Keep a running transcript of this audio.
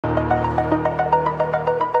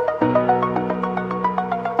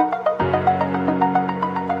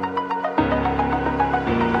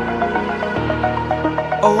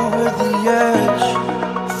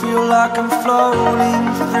like I'm floating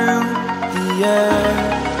through the air.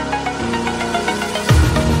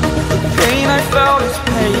 The pain I felt is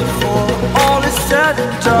paid for, all is said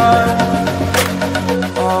and done.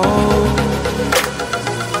 Oh,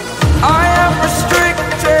 I am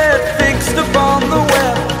restricted, fixed upon the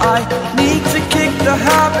web. I need to kick the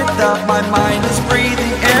habit that my mind is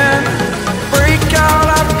breathing in. Break out,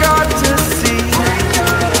 I've got to see.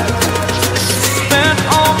 Spent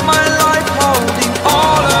all my life holding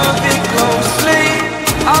all of it closely.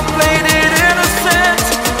 I played it innocent,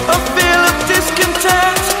 a feel of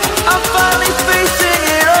discontent. I'm finally facing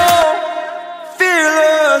it all,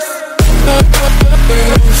 fearless.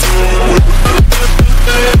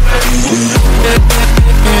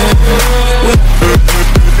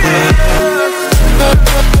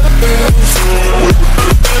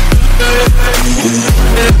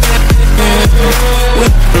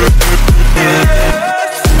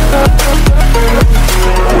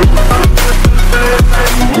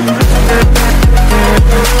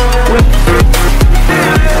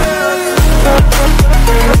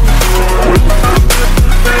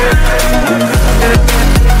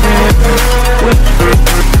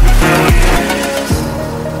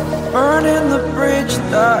 Burning the bridge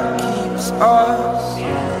that keeps us.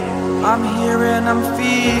 I'm here and I'm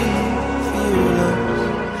feeling fearless.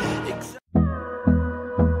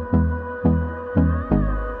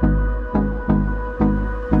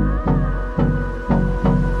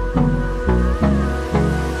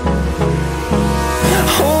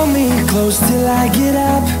 Hold me close till I get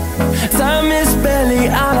up. Time is barely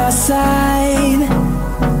on our side.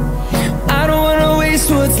 I don't wanna waste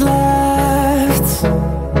what's left.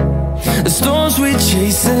 The storms we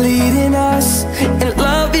chase are leading us, and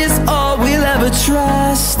love is all we'll ever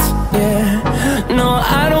trust. Yeah, no,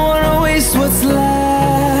 I don't wanna waste what's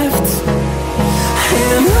left.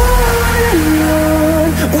 And on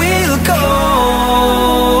we'll go,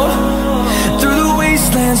 through the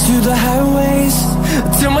wastelands, through the highways,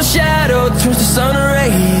 till my shadow turns to sun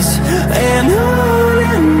rays. And on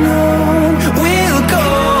we'll go,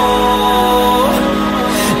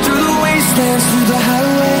 through the wastelands, through the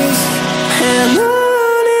highways, and on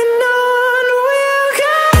we'll go.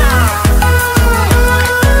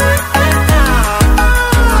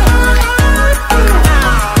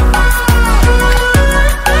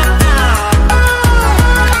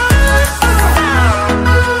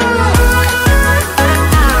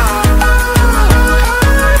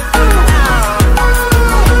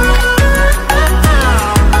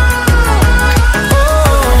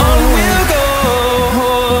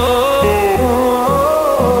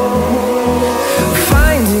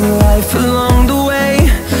 Finding life along the